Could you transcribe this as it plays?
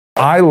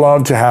I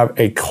love to have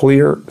a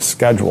clear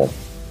schedule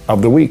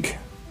of the week.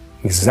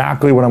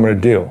 Exactly what I'm going to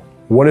do.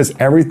 What is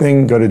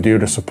everything going to do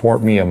to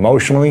support me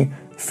emotionally,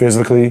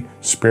 physically,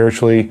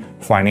 spiritually,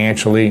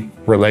 financially,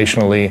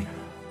 relationally?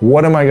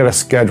 What am I going to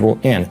schedule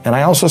in? And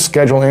I also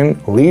schedule in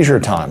leisure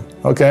time,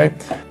 okay?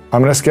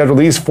 I'm going to schedule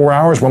these 4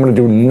 hours where I'm going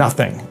to do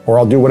nothing, or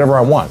I'll do whatever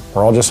I want,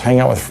 or I'll just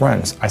hang out with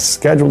friends. I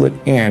schedule it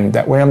in.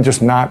 That way I'm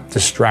just not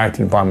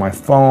distracted by my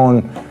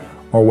phone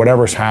or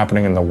whatever's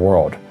happening in the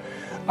world.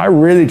 I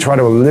really try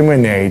to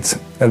eliminate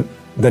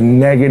the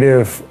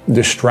negative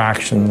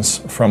distractions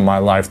from my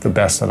life the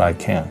best that I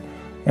can.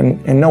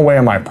 And in no way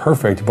am I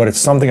perfect, but it's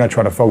something I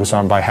try to focus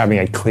on by having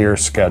a clear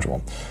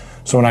schedule.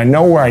 So when I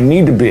know where I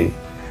need to be,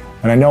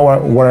 and I know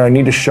where I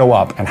need to show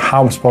up and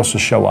how I'm supposed to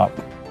show up,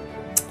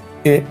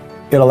 it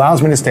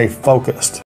allows me to stay focused.